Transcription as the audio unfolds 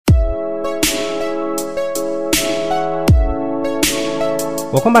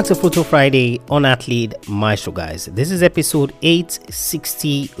Welcome back to Photo Friday on Athlete Maestro, guys. This is episode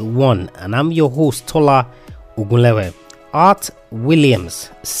 861 and I'm your host Tola Ogunlewe. Art Williams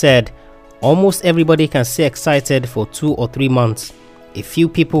said almost everybody can stay excited for 2 or 3 months. A few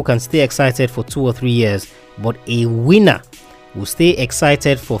people can stay excited for 2 or 3 years, but a winner will stay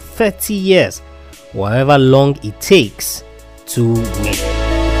excited for 30 years, however long it takes to win.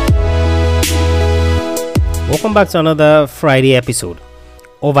 Welcome back to another Friday episode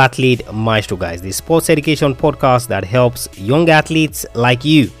of Athlete Maestro, guys, the sports education podcast that helps young athletes like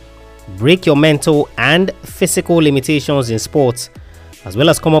you break your mental and physical limitations in sports, as well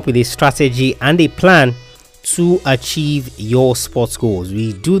as come up with a strategy and a plan to achieve your sports goals.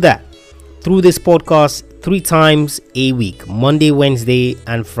 We do that through this podcast 3 times a week: Monday, Wednesday,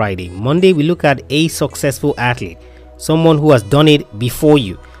 and Friday. Monday, we look at a successful athlete, someone who has done it before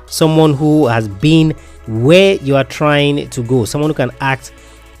you, someone who has been where you are trying to go, someone who can act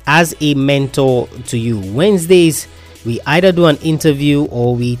as a mentor to you. Wednesdays, we either do an interview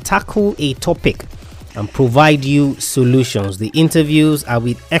or we tackle a topic and provide you solutions. The interviews are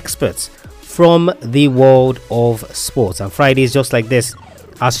with experts from the world of sports. And Fridays, just like this,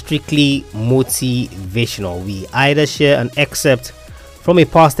 are strictly motivational. We either share an excerpt from a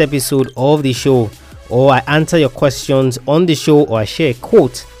past episode of the show, or I answer your questions on the show, or I share a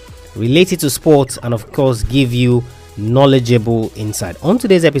quote related to sports, and of course give you knowledgeable insight. On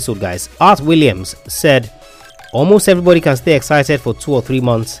today's episode, guys, Art Williams said almost everybody can stay excited for 2 or 3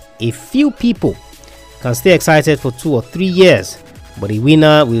 months. A few people can stay excited for 2 or 3 years, but a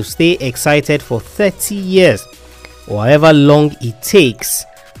winner will stay excited for 30 years, or however long it takes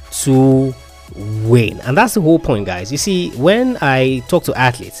to win. And that's the whole point, guys. You see, when I talk to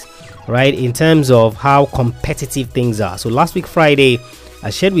athletes, right, in terms of how competitive things are, so last week Friday I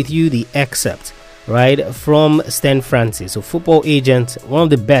shared with you the excerpt, right, from Stan Francis, a football agent, one of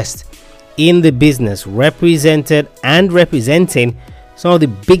the best in the business, represented and representing some of the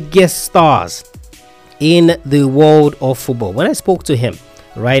biggest stars in the world of football. When I spoke to him,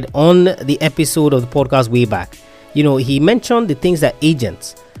 right, on the episode of the podcast way back, you know, he mentioned the things that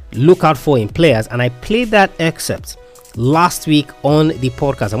agents look out for in players, and I played that excerpt last week on the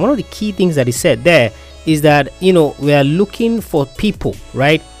podcast. And one of the key things that he said there is that, you know, we are looking for people,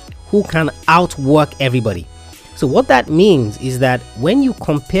 right, who can outwork everybody. So what that means is that when you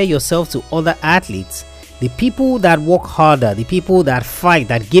compare yourself to other athletes, the people that work harder, the people that fight,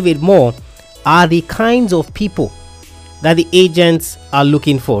 that give it more, are the kinds of people that the agents are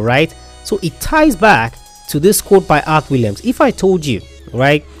looking for, right? So it ties back to this quote by Art Williams. If I told you,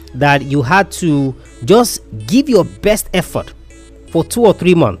 right, that you had to just give your best effort for 2 or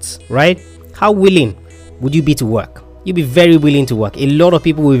 3 months, right, how willing would you be to work? You'll be very willing to work. A lot of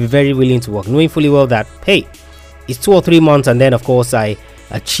people will be very willing to work, knowing fully well that, hey, it's 2 or 3 months and then of course I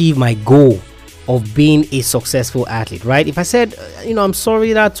achieve my goal of being a successful athlete, right? If I said, you know, I'm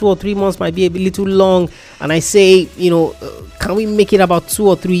sorry that 2 or 3 months might be a little long, and I say, you know, can we make it about 2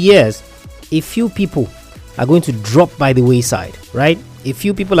 or 3 years? A few people are going to drop by the wayside, right? A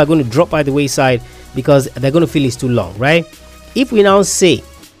few people are going to drop by the wayside because they're going to feel it's too long, right? If we now say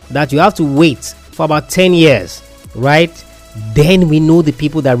that you have to wait for about 10 years, right, then we know the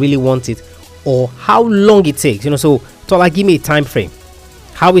people that really want it, or how long it takes, you know. So Tola, give me a time frame.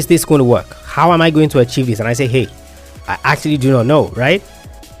 How is this going to work? How am I going to achieve this? And I say, hey, I actually do not know, right?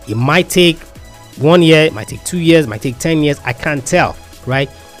 It might take 1 year, it might take 2 years, it might take 10 years, I can't tell, right?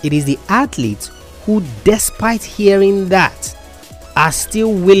 It is the athletes who, despite hearing that, are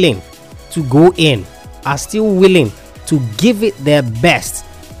still willing to go in, are still willing to give it their best.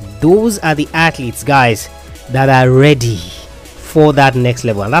 Those are the athletes, guys, that are ready for that next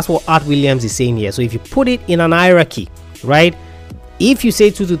level. And that's what Art Williams is saying here. So if you put it in an hierarchy, right, if you say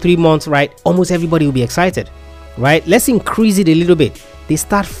 2 to 3 months, right, almost everybody will be excited, right? Let's increase it a little bit. They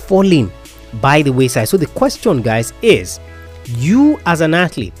start falling by the wayside. So the question, guys, is, you as an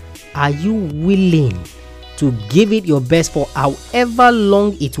athlete, are you willing to give it your best for however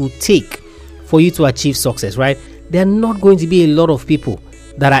long it will take for you to achieve success, right? There are not going to be a lot of people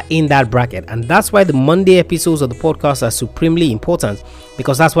that are in that bracket, and that's why the Monday episodes of the podcast are supremely important,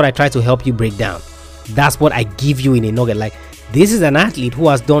 because that's what I try to help you break down. That's what I give you in a nugget. Like, this is an athlete who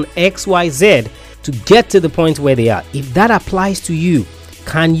has done XYZ to get to the point where they are. If that applies to you,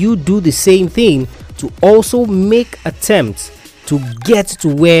 can you do the same thing to also make attempts to get to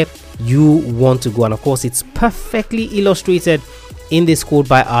where you want to go? And of course, it's perfectly illustrated in this quote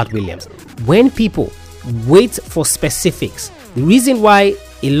by Art Williams. When people wait for specifics, the reason why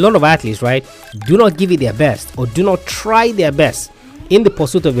a lot of athletes, right, do not give it their best or do not try their best in the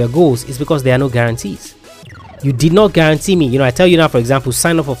pursuit of their goals is because there are no guarantees. You did not guarantee me. I tell you now, for example,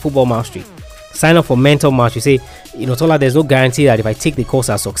 sign up for Football Mastery, sign up for Mental Mastery. Say, Tola, there's no guarantee that if I take the course,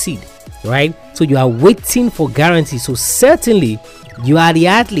 I'll succeed, right? So you are waiting for guarantee. So certainly you are the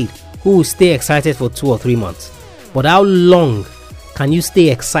athlete who will stay excited for 2 or 3 months. But how long can you stay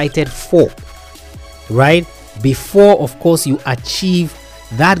excited for, right? Before, of course, you achieve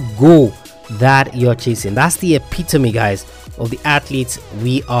that goal that you're chasing. That's the epitome, guys, of the athletes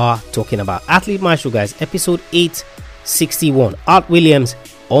we are talking about. Athlete Maestro, guys, episode 861. Art Williams.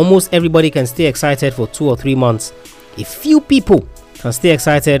 Almost everybody can stay excited for 2 or 3 months. A few people can stay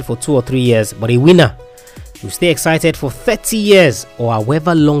excited for 2 or 3 years, but a winner will stay excited for 30 years or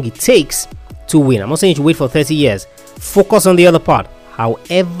however long it takes to win. I'm not saying you should wait for 30 years. Focus on the other part.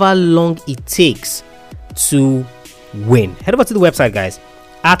 However long it takes to win. Head over to the website, guys,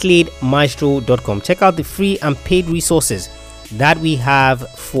 athletemaestro.com. Check out the free and paid resources that we have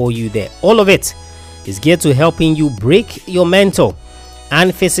for you there. All of it is geared to helping you break your mental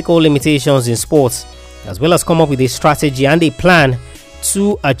and physical limitations in sports, as well as come up with a strategy and a plan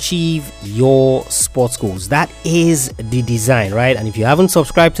to achieve your sports goals. That is the design, right? And if you haven't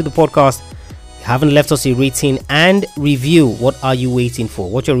subscribed to the podcast, you haven't left us a rating and review, what are you waiting for?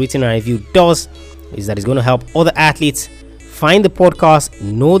 What your rating and review does is that it's going to help other athletes find the podcast,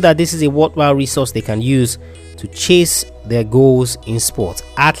 know that this is a worthwhile resource they can use to chase their goals in sports.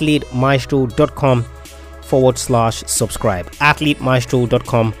 athletemaestro.com/subscribe.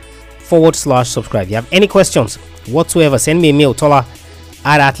 athletemaestro.com/subscribe. If you have any questions whatsoever, send me a mail,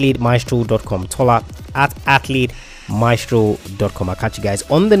 tola@athletemaestro.com. tola@athletemaestro.com. I'll catch you guys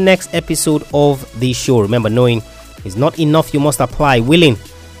on the next episode of the show. Remember, knowing is not enough, you must apply. Willing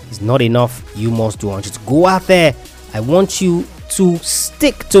is not enough, you must do. I want you to go out there. I want you to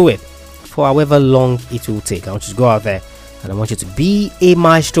stick to it for however long it will take. I want you to go out there and I want you to be a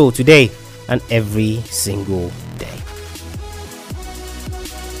maestro today and every single